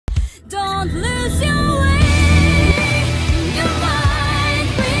Don't lose your way. Your mind,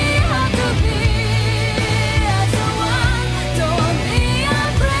 we have to be as one. Don't be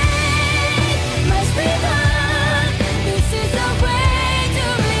afraid. Must be done. This is the way to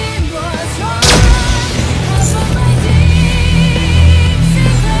live more strong. Cover my deep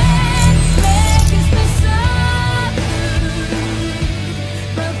secret. Make us be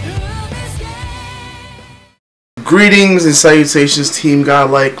but through this game. Greetings and salutations, Team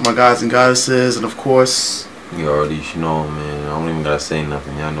Godlike, my gods and goddesses, and of course, you already know, man. I don't even gotta say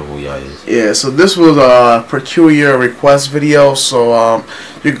nothing. Y'all know who y'all is. yeah. So this was a peculiar request video, so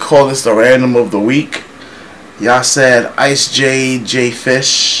you can call this the random of the week. Y'all said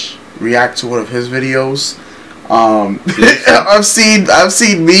IceJJFish react to one of his videos. I've seen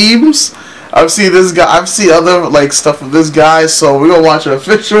memes. I've seen this guy. I've seen other like stuff of this guy. So we're gonna watch an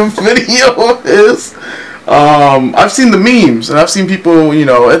official video of his. I've seen the memes and I've seen people. You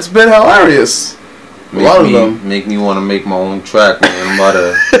know, it's been hilarious. A lot of them make me want to make my own track, man. I'm about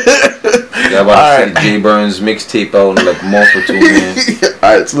to. Yeah, about to see Jay Burns mixtape out in like a month or two, man.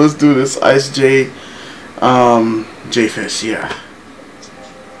 Alright, so let's do this. IceJJFish, yeah.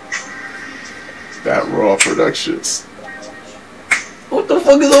 That Raw Productions. What the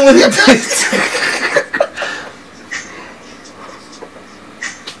fuck is over here?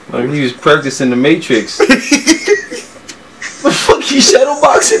 Like he was practicing the Matrix. What the fuck? He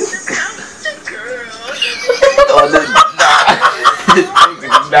shadowboxing? Oh,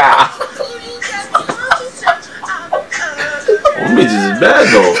 nah. Them bitches is bad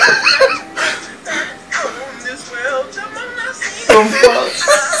though.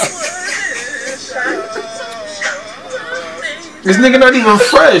 This nigga not even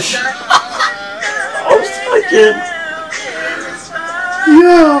fresh. I'm fucking.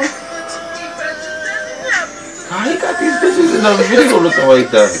 Yo. How he got these bitches in the video looking like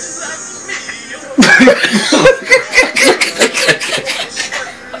that?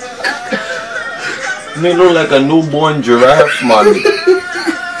 They look like a newborn giraffe, man.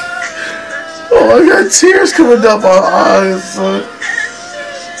 Oh, I got tears coming down my eyes, son.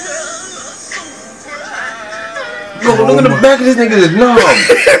 Yo, look at the back of this nigga's knob.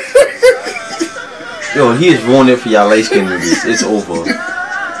 Yo, he is ruining it for y'all light skinned niggas. It's over.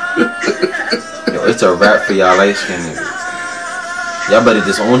 Yo, it's a wrap for y'all light skinned niggas. Y'all better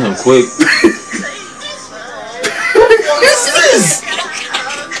disown him quick. What is this?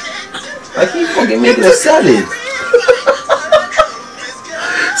 Like he fucking making a salad.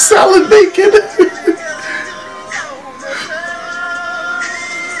 Salad bacon.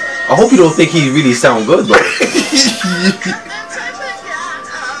 I hope you don't think he really sound good though.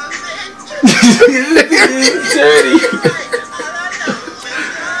 Dirty.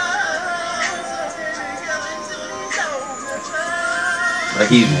 Like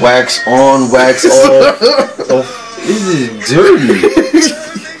he's wax on, wax off. Oh, this is dirty.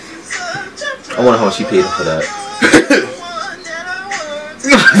 I wonder how much she paid him for that.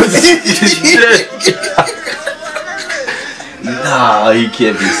 Nah, he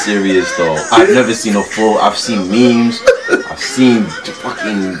can't be serious though. I've never seen a full. I've seen memes. I've seen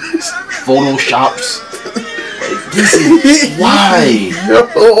fucking photoshops. Like, this is why.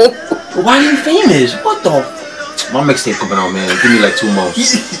 Why are you famous? What the? My mixtape coming out, man. Give me like 2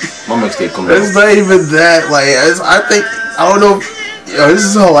 months. My mixtape coming out. It's not even that. Like I think I don't know. Yo, this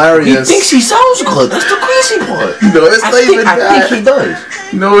is hilarious. He thinks he sounds good. That's the crazy part. No, it's not even that. I think he does.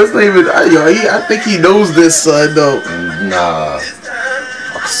 No, it's not even. Yo, I think he knows this, son. Though. Nah. I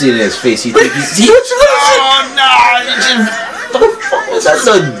can see it in his face. He thinks he's. Oh nah! What the fuck was that?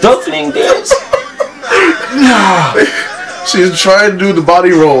 The duckling dance? Nah. She's trying to do the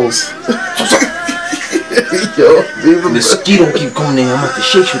body rolls. Yo, the mosquito keep coming in. I'm gonna have to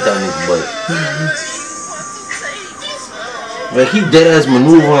shake with that nigga, but. Like he dead ass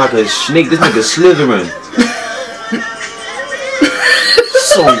maneuvering like a snake. This nigga slithering.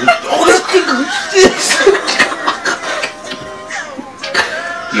 So, oh this nigga.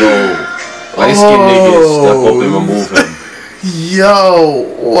 Yo, light skinned niggas step up and remove him. Yo,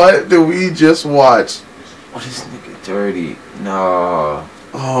 what did we just watch? Oh, this nigga dirty. Nah.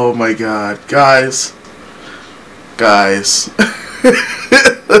 Oh my god, guys. Guys,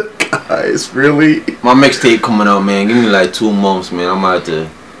 really? My mixtape coming out, man. Give me like 2 months, man. I'm about to.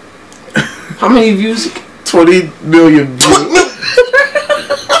 How many views? 20 million views.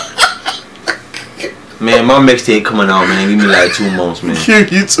 Man, my mixtape coming out, man. Give me like 2 months, man.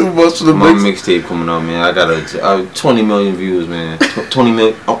 You 2 months for the my mixtape coming out, man. I got 20 million views, man. 20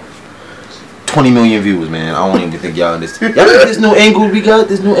 million. Oh, 20 million views, man. I don't even think y'all understand. Y'all think this new angle we got?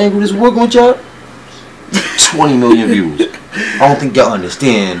 This new angle that's working with y'all? 20 million views. I don't think y'all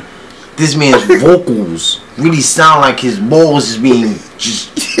understand this man's vocals really sound like his balls is being just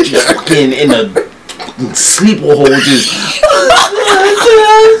fucking in a fucking sleeper hole. Just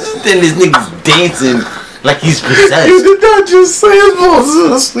then this nigga's dancing like he's possessed. You did not just say his balls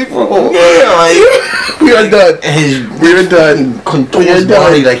in a sleeper hole. Yeah, like we are done. We are done. Contours his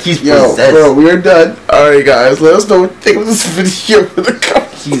body like he's possessed. Bro, we are done. Alright, guys, let us know what you think of this video in the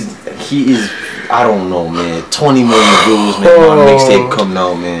comments. He is. I don't know, man. 20 million views, man. My mixtape coming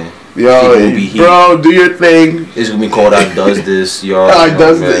out, man. Yo, bro, do your thing. It's gonna be called I Does This, y'all. I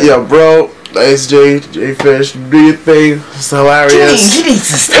Does This, yeah, bro. IceJJFish, do your thing. It's hilarious. He needs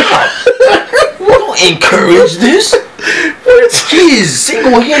to stop. Don't encourage this. He is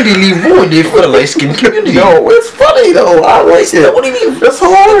single-handedly ruined it for the light-skinned community. No, it's funny though. I like it. What do you mean? It's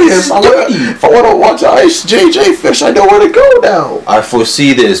hilarious. If I want to watch IceJJFish, I know where to go now. I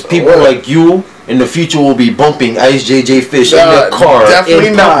foresee this. People like you in the future will be bumping IceJJFish in their car. Definitely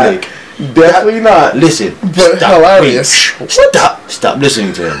in not. public. Definitely not. Listen. But Stop. hilarious. Wait, stop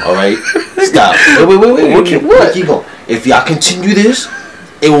listening to him. All right. Stop. Wait. What? Keep going. If y'all continue this,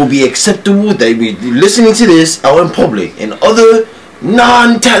 it will be acceptable that we listening to this out in public, and other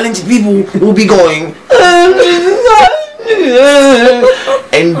non-talented people will be going.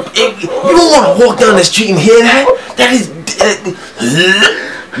 And you don't want to walk down the street and hear that. That is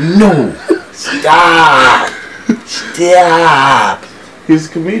no. Stop. He's a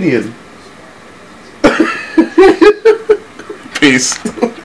comedian. Peace.